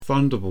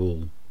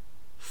Thunderball.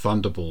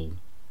 Thunderball.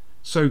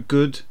 So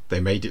good they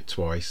made it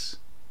twice.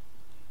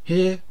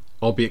 Here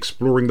I'll be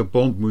exploring the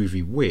Bond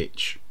movie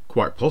which,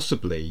 quite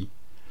possibly,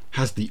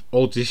 has the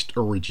oddest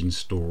origin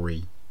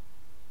story.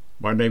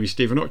 My name is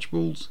Stephen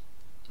Archibald,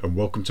 and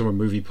welcome to my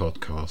movie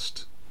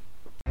podcast.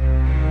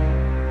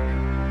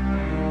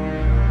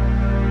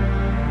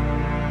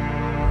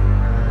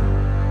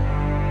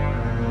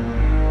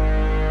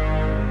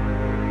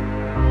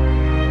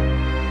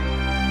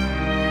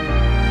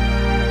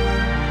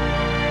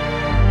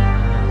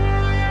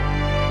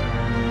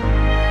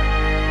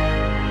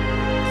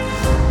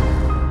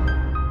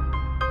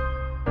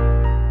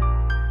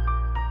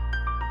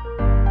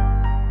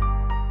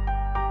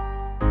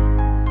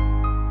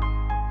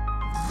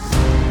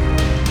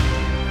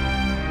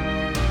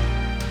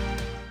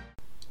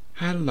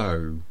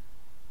 Hello,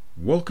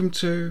 welcome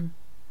to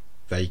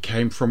They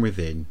Came From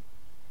Within,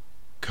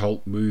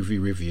 Cult Movie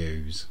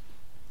Reviews.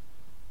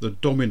 The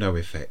Domino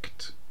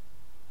Effect.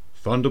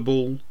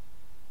 Thunderball,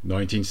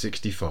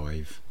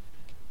 1965.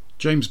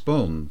 James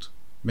Bond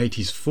made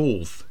his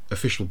fourth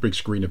official big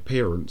screen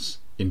appearance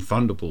in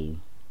Thunderball,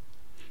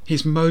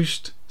 his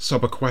most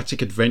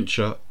subaquatic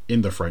adventure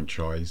in the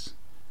franchise.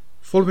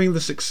 Following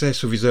the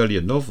success of his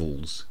earlier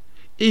novels,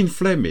 Ian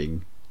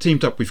Fleming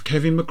teamed up with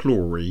Kevin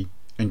McClory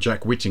and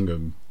Jack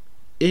Whittingham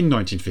in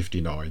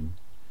 1959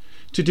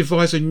 to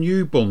devise a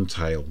new Bond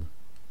tale,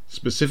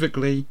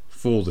 specifically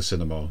for the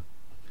cinema.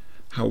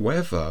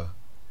 However,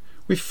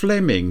 with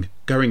Fleming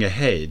going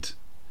ahead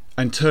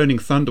and turning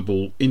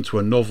Thunderball into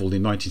a novel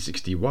in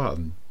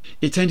 1961,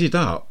 it ended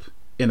up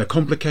in a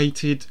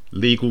complicated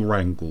legal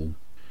wrangle,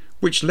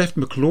 which left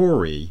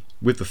McClory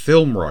with the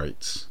film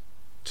rights.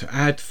 To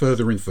add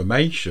further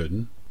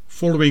information,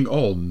 following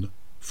on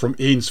from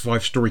Ian's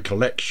 5-story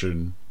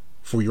collection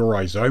For Your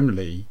Eyes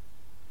Only,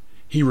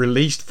 he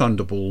released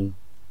Thunderball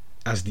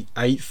as the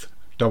 8th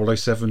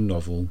 007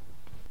 novel.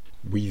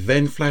 We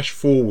then flash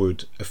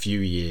forward a few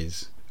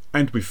years,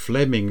 and with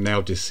Fleming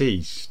now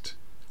deceased,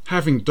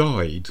 having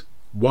died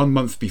 1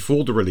 month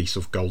before the release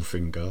of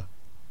Goldfinger,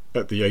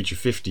 at the age of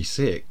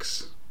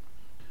 56,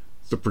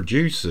 the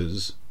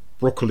producers,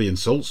 Broccoli and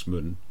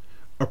Saltzman,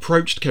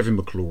 approached Kevin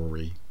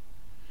McClory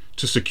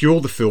to secure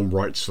the film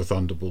rights for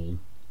Thunderball.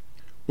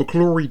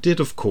 McClory did,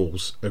 of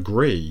course,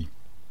 agree,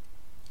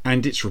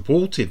 and it's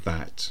reported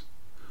that,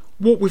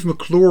 what with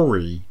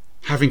McClory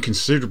having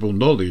considerable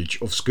knowledge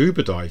of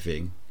scuba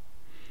diving,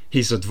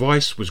 his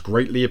advice was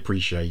greatly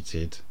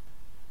appreciated.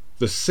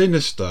 The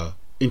sinister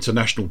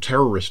international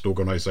terrorist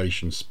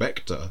organisation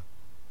Spectre,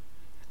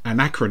 an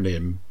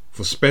acronym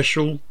for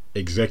Special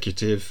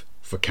Executive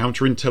for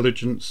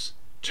Counterintelligence,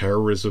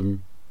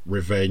 Terrorism,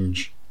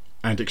 Revenge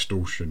and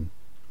Extortion,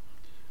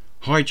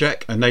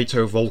 hijack a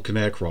NATO Vulcan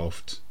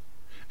aircraft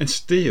and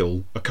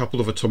steal a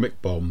couple of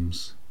atomic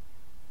bombs.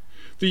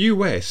 The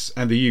US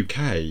and the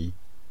UK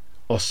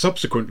are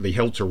subsequently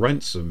held to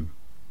ransom,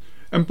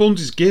 and Bond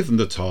is given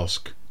the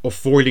task of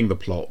foiling the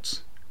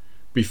plot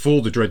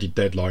before the dreaded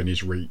deadline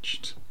is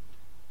reached.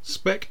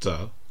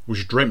 Spectre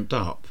was dreamt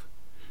up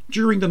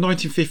during the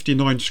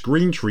 1959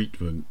 screen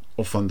treatment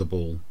of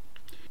Thunderball,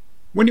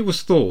 when it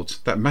was thought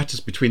that matters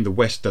between the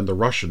West and the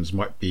Russians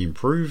might be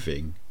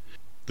improving.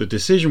 The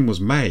decision was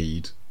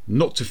made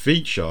not to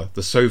feature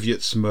the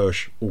Soviet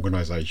Smersh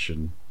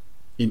organisation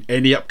in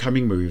any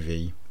upcoming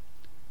movie.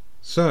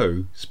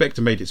 So,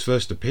 Spectre made its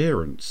first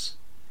appearance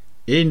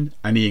in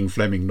an Ian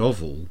Fleming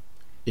novel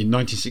in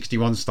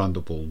 1961's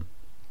Thunderball,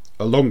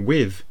 along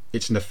with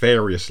its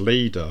nefarious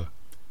leader,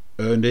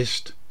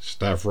 Ernest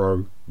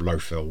Stavro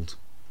Blofeld.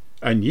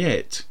 And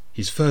yet,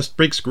 his first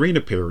big screen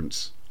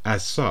appearance,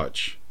 as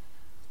such,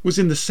 was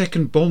in the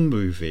second Bond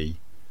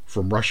movie,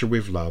 From Russia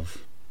with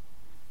Love.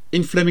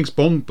 In Fleming's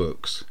Bond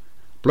books,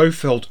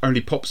 Blofeld only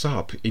pops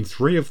up in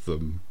 3 of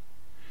them,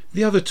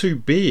 the other 2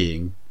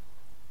 being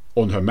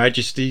On Her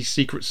Majesty's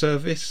Secret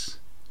Service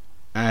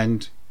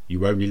and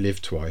You Only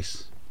Live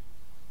Twice.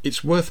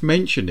 It's worth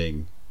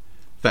mentioning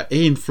that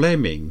Ian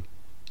Fleming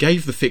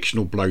gave the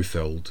fictional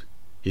Blofeld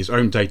his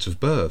own date of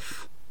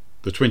birth,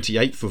 the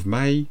 28th of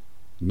May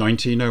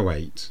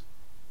 1908.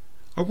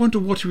 I wonder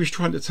what he was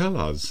trying to tell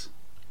us.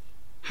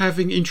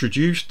 Having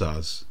introduced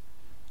us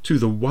to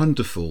the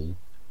wonderful,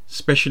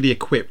 specially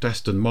equipped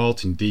Aston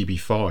Martin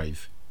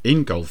DB5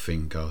 in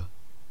Goldfinger,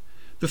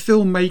 the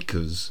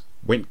filmmakers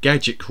went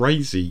gadget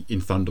crazy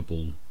in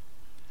Thunderball,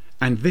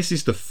 and this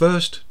is the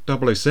first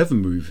 007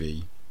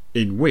 movie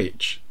in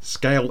which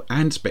scale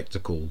and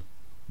spectacle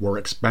were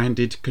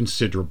expanded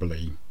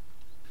considerably.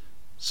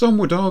 Some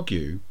would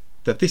argue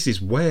that this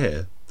is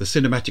where the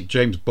cinematic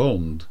James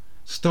Bond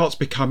starts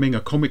becoming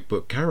a comic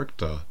book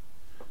character,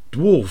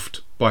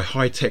 dwarfed by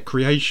high-tech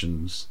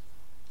creations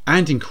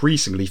and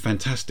increasingly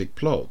fantastic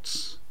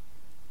plots.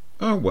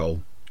 Oh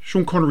well,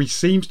 Sean Connery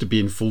seems to be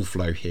in full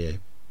flow here,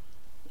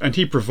 and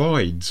he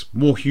provides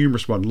more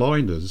humorous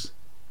one-liners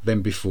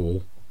than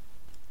before,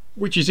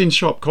 which is in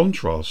sharp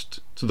contrast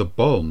to the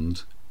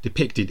Bond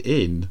depicted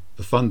in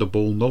the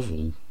Thunderball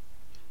novel.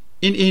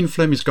 In Ian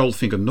Fleming's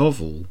Goldfinger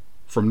novel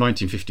from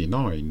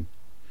 1959,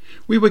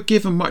 we were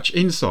given much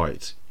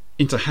insight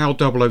into how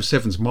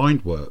 007's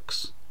mind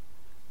works.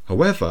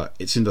 However,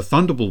 it's in the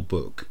Thunderball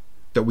book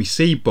that we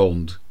see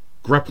Bond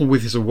grapple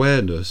with his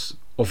awareness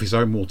of his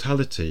own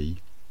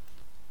mortality,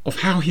 of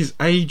how his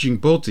ageing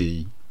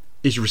body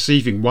is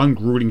receiving one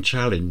grueling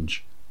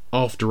challenge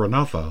after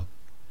another.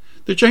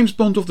 The James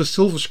Bond of the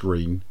silver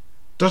screen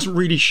doesn't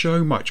really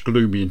show much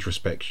gloomy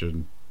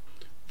introspection.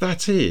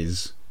 That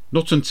is,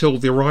 not until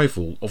the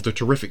arrival of the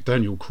terrific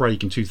Daniel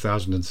Craig in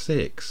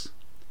 2006,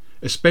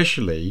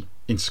 especially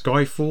in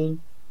Skyfall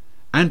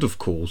and, of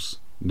course,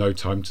 No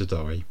Time to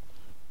Die.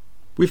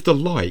 With the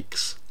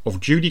likes of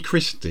Julie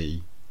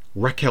Christie,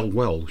 Raquel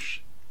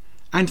Welch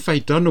and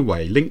Faye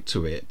Dunaway linked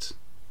to it,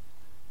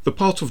 the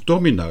part of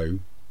Domino,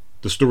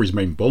 the story's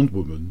main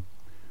Bondwoman,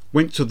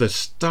 went to the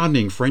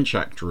stunning French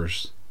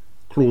actress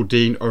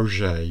Claudine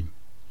Auger.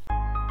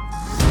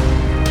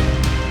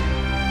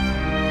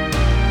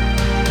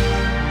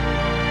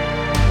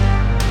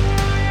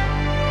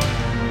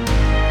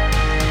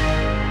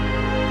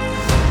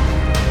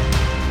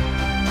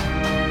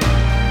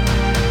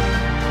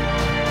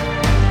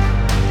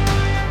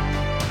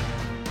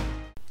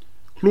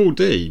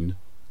 Claudine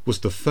was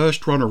the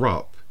first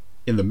runner-up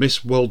in the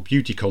Miss World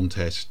Beauty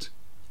Contest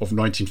of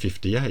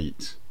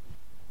 1958,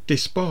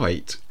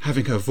 despite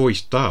having her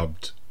voice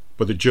dubbed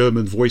by the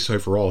German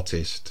voiceover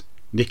artist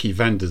Nikki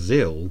van der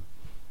Zyl,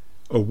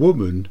 a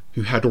woman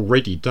who had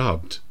already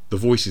dubbed the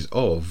voices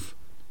of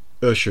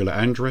Ursula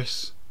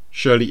Andress,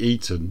 Shirley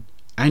Eaton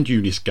and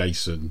Eunice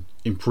Gayson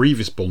in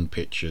previous Bond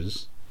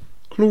pictures.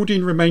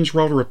 Claudine remains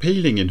rather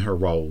appealing in her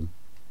role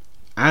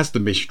as the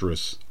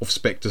mistress of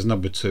Spectre's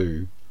number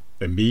 2,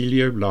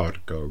 Emilio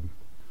Largo.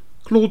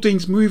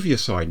 Claudine's movie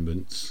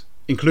assignments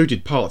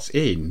included parts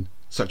in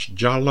such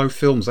giallo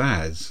films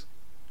as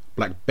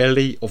Black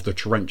Belly of the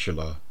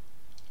Tarantula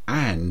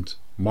and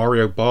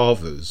Mario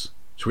Bava's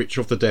Twitch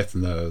of the Death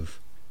Nerve,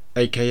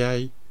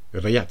 aka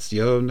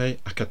Reazione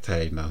a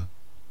Catena.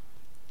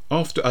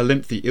 After a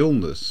lengthy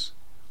illness,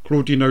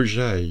 Claudine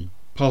Auger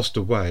passed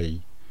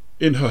away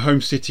in her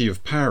home city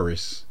of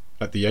Paris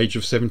at the age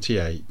of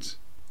 78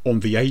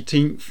 on the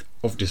 18th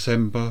of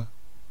December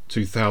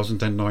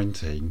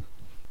 2019.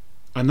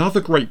 Another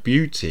great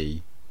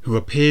beauty who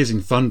appears in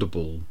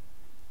Thunderball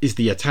is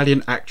the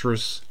Italian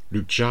actress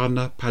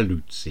Luciana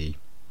Paluzzi.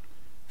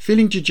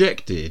 Feeling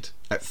dejected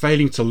at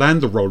failing to land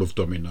the role of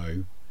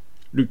Domino,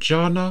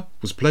 Luciana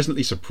was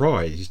pleasantly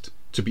surprised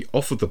to be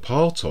offered the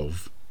part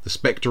of the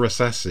Spectre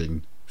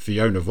assassin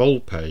Fiona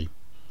Volpe,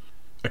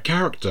 a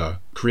character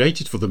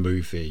created for the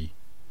movie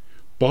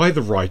by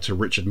the writer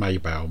Richard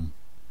Maybaum,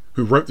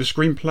 who wrote the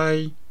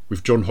screenplay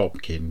with John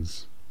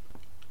Hopkins.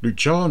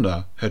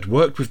 Luciana had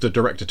worked with the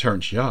director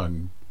Terence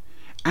Young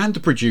and the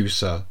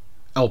producer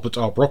Albert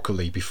R.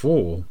 Broccoli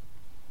before.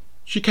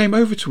 She came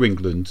over to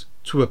England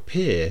to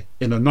appear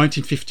in a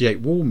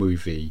 1958 war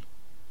movie,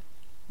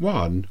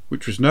 one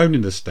which was known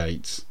in the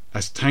States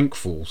as Tank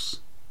Force.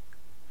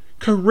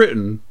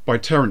 Co-written by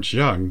Terence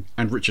Young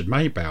and Richard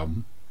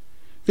Maybaum,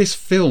 this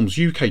film's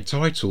UK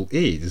title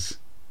is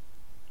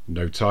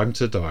No Time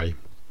to Die.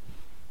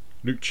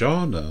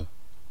 Luciana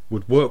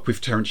would work with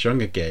Terence Young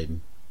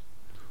again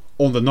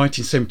on the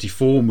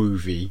 1974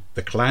 movie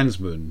The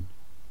Klansman,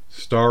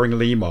 starring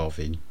Lee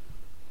Marvin.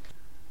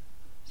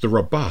 The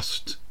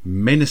robust,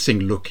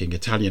 menacing-looking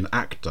Italian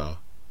actor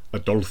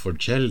Adolfo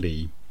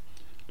Celli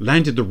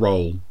landed the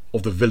role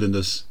of the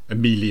villainous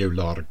Emilio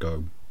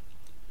Largo.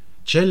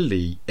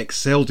 Celli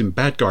excelled in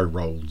bad guy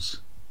roles.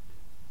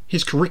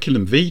 His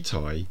curriculum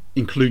vitae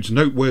includes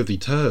noteworthy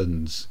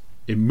turns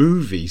in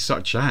movies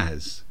such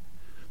as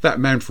That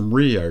Man from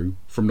Rio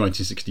from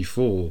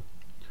 1964,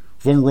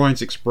 Von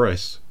Ryan's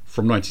Express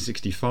from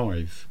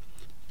 1965,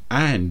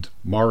 and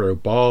Mario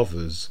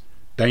Bava's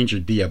Danger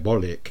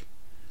Diabolique,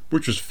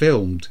 which was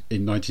filmed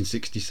in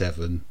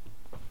 1967.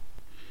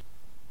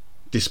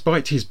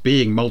 Despite his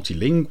being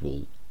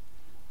multilingual,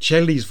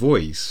 Celli's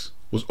voice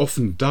was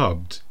often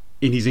dubbed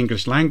in his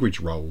English language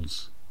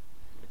roles.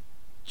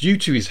 Due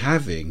to his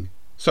having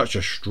such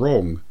a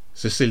strong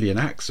Sicilian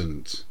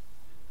accent,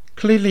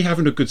 clearly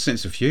having a good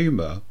sense of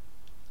humour,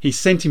 he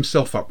sent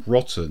himself up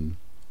rotten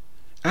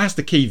as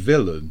the key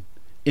villain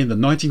in the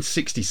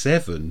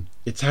 1967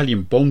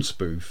 Italian Bond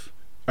spoof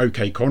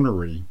OK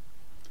Connery,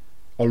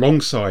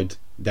 alongside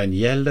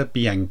Daniela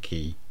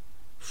Bianchi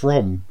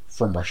from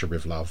Russia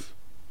with Love.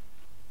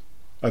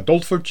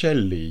 Adolfo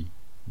Celli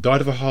died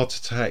of a heart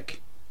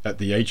attack at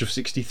the age of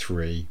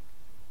 63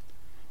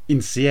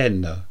 in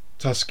Siena,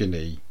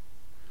 Tuscany,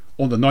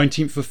 on the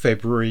 19th of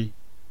February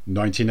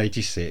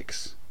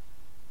 1986.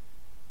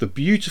 The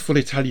beautiful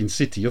Italian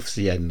city of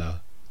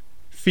Siena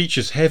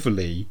features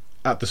heavily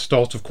at the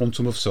start of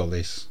Quantum of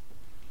Solace.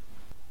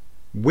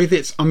 With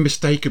its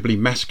unmistakably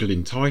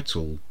masculine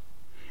title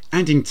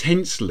and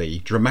intensely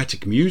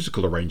dramatic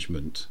musical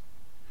arrangement,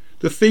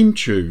 the theme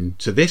tune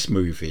to this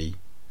movie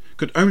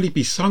could only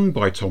be sung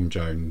by Tom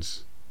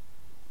Jones.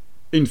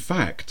 In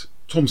fact,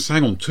 Tom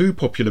sang on 2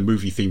 popular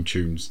movie theme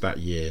tunes that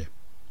year,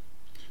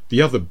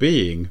 the other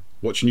being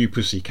What's New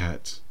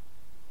Pussycat,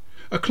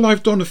 a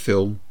Clive Donner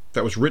film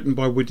that was written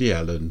by Woody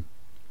Allen.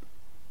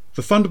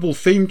 The Thunderball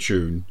theme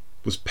tune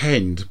was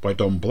penned by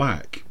Don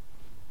Black,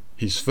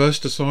 his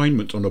first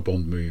assignment on a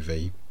Bond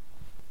movie,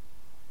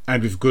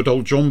 and with good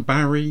old John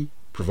Barry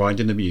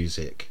providing the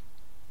music.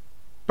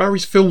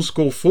 Barry's film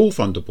score for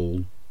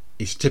Thunderball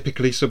is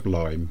typically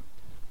sublime.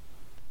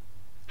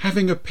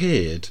 Having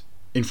appeared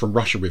in From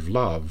Russia with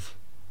Love,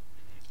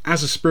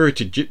 as a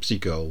spirited gypsy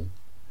girl,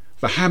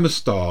 the Hammer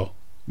star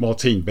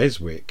Martine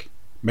Beswick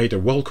made a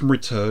welcome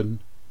return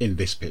in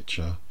this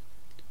picture.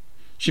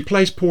 She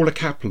plays Paula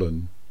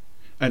Kaplan,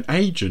 an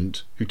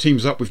agent who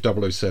teams up with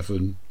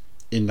 007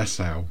 in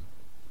Nassau.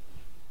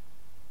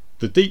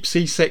 The deep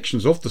sea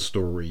sections of the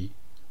story,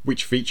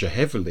 which feature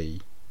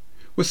heavily,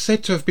 were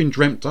said to have been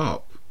dreamt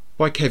up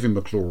by Kevin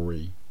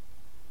McClory,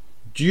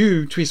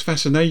 due to his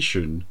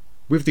fascination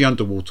with the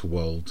underwater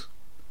world.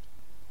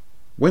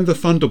 When the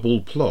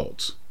Thunderball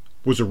plot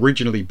was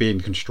originally being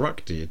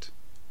constructed,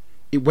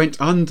 it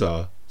went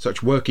under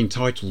such working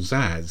titles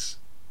as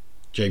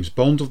James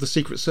Bond of the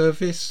Secret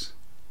Service,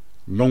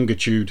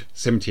 Longitude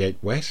 78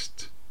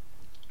 West,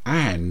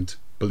 and,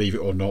 believe it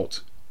or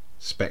not,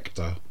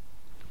 Spectre.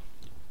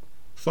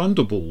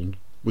 Thunderball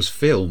was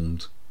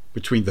filmed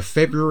between the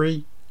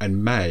February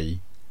and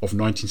May of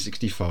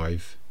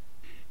 1965.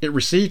 It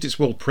received its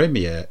world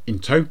premiere in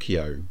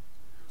Tokyo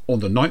on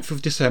the 9th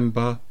of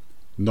December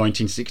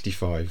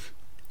 1965,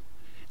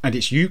 and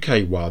its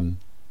UK one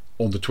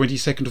on the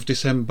 22nd of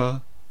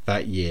December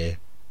that year.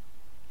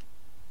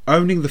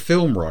 Owning the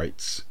film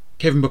rights,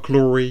 Kevin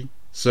McClory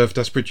served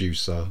as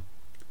producer,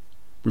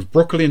 with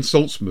Broccoli and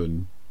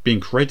Saltzman being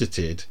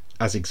credited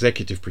as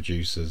executive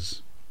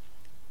producers.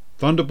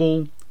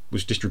 Thunderball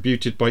was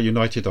distributed by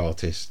United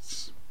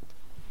Artists,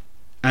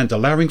 and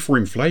allowing for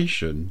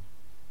inflation,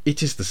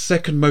 it is the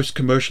second most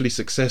commercially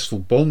successful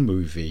Bond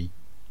movie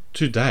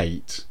to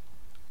date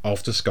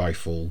after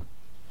Skyfall.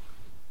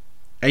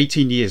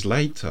 18 years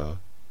later,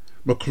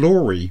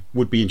 McClory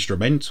would be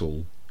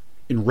instrumental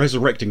in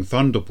resurrecting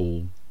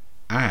Thunderball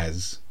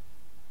as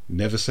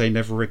Never Say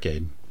Never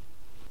Again.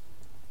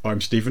 I'm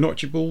Stephen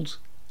Archibald,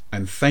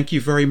 and thank you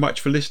very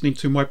much for listening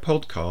to my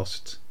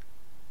podcast,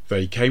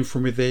 They Came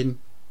From Within,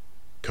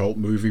 Cult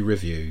Movie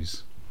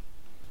Reviews.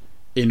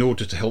 In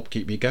order to help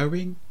keep me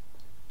going,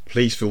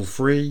 please feel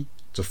free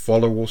to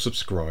follow or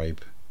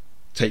subscribe.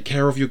 Take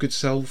care of your good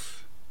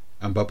self,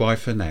 and bye bye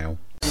for now.